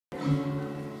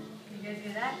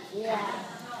that? Yeah.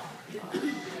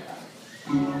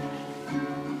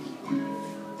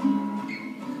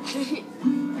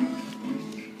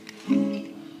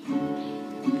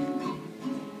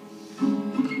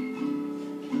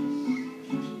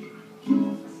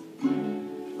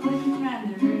 Looking around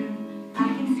the room, I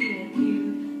can see that you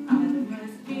are the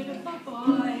most beautiful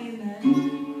boy in the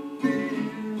room.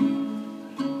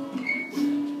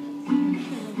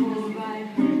 Whole wide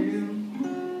room.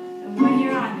 And when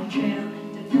you're on the trail,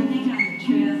 depending on the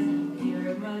trail,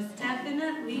 you're most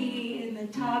definitely in the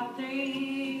top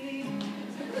 3.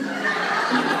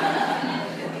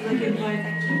 Looking boys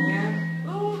that care.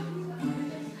 Ooh.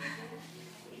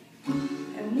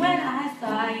 And when I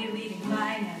saw you leading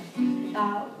mine, I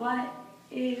thought, what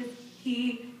is he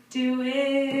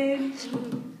doing?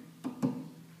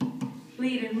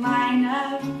 Leading line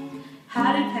up.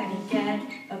 How did Penny get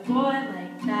a boy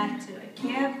like that to a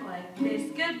camp like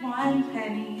this? Good one,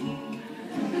 Penny.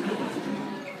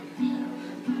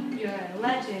 You're a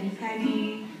legend,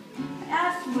 Penny. I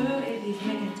asked Wu if he's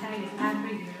hanging tight his hat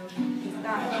for you. He's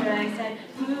not sure. I said,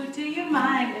 Wu, do you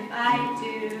mind if I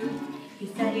do? He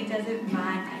said he doesn't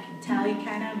mind. I can tell he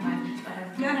kind of minds, but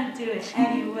I'm gonna do it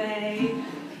anyway.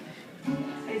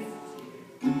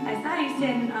 I saw you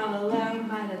standing all alone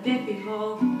by the biffy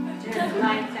hole. Turn the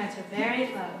lights down to very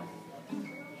low.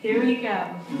 Here we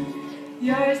go.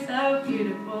 You're so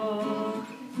beautiful.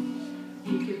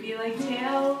 You could be like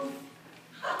Tails.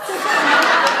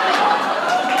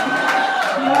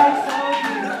 You're so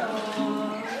beautiful.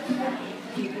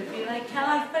 You could be like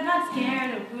Kellogg's, but not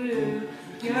scared of Woo.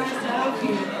 You're so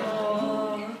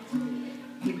beautiful.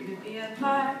 You could be a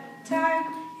part-time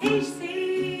HC.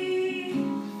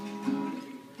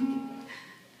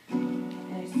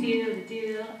 And I seal the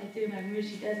deal. I do my moves.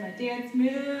 She does my dance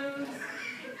moves.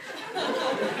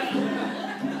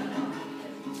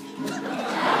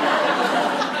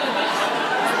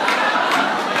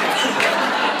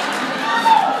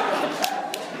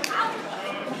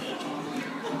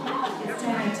 It's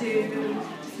 10:02,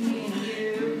 just me and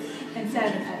you, and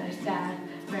 7 other staff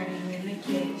running in the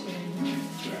kitchen.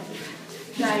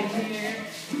 Right here,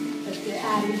 let's get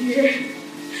out of here.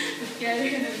 Let's get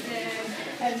in the van,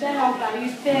 and then I'll buy you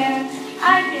Sam. I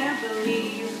can't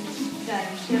believe that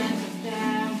I'm sharing with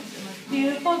Sam, the most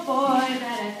beautiful boy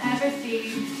that I've ever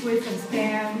seen, with some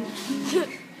spam.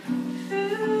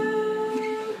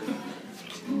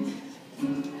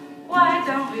 Why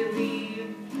don't we leave?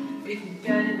 We can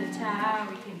go to the tower,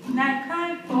 we can night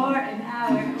climb for an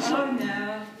hour. Oh no,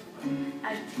 I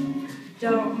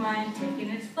don't mind taking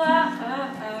it slow.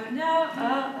 Oh no,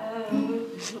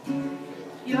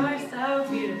 you're so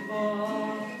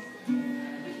beautiful.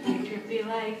 You could be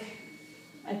like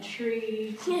a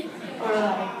tree, or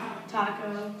like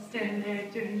Taco, standing there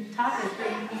doing taco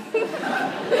things.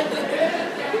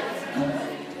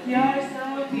 You're so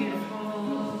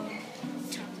beautiful.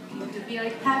 You could be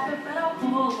like Peppa, but a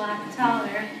whole lot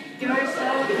taller. You're so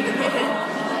beautiful.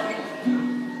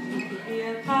 You could be a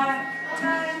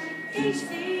part-time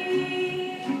HC,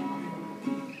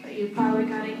 but you probably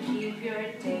gotta keep your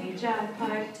day job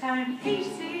part-time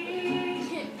HC.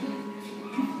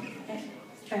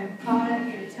 And part of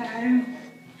your time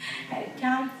at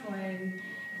counseling,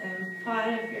 and part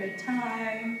of your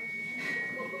time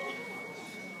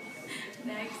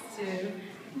next to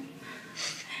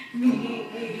me.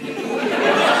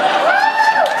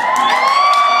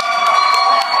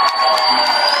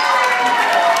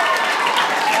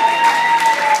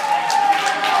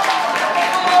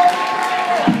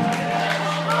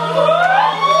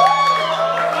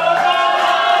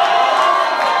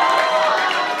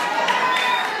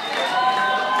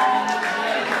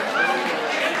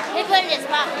 They put in his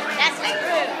pocket. That's like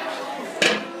rude.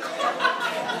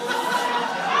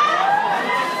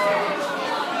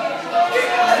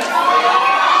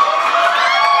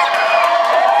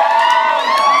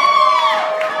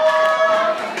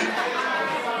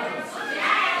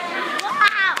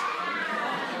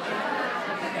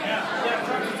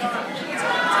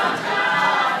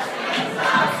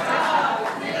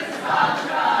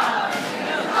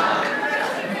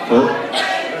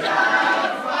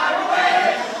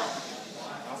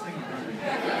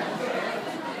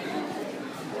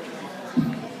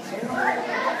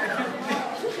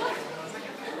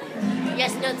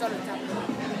 Yes, notes on the top.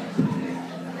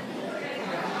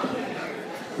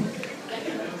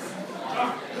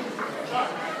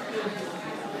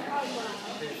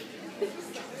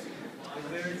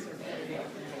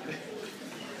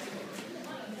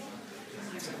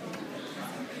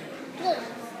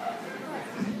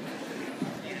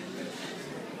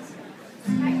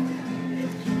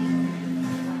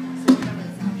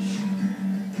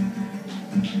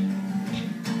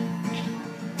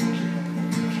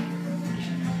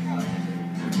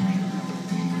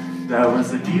 That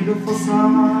was a beautiful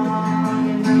song,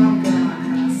 and now I'm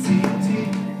gonna sing to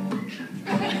you.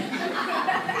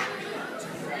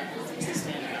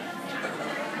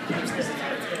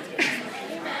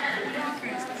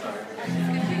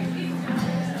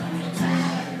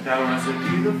 That was a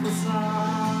beautiful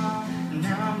song, and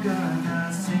now I'm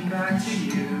gonna sing back to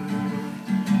you.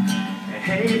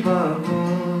 Hey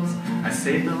Bubbles, I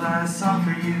saved the last song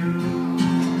for you.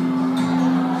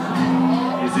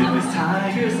 Is it this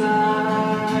tiger's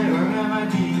eye, or am I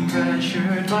being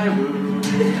pressured by woo?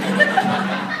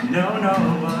 No, no,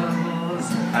 Bubbles,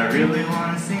 I really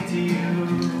want to sing to you.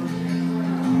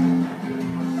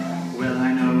 Well,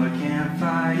 I know a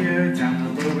campfire down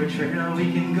the lower trail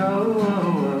we can go.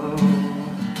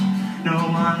 No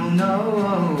one will know.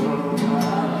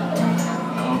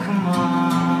 Oh, come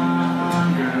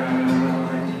on,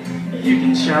 girl. You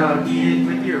can shout it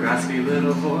with your raspy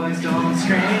little voice. Don't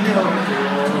strain your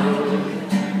throat.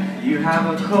 You have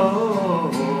a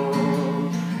cold.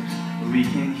 We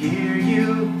can hear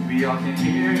you. We all can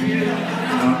hear you.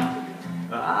 No.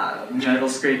 Metal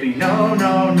scraping. No,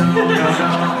 no, no, no, no.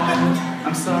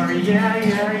 I'm sorry. Yeah,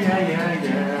 yeah, yeah, yeah,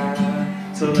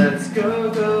 yeah. So let's go,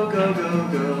 go, go, go,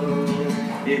 go.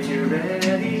 If you're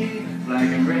ready, like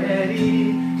I'm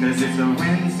ready. 'Cause it's a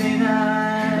Wednesday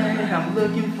night. I'm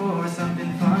looking for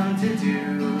something fun to do.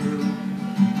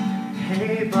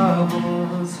 Hey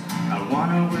Bubbles, I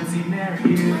wanna woodsy marry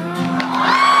you.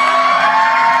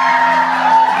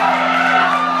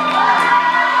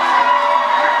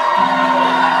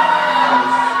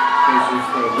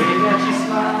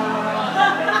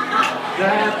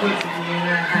 That puts me in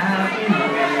a happy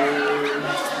mood.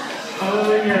 Oh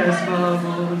yes,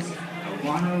 Bubbles, I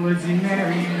wanna woodsy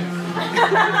marry you.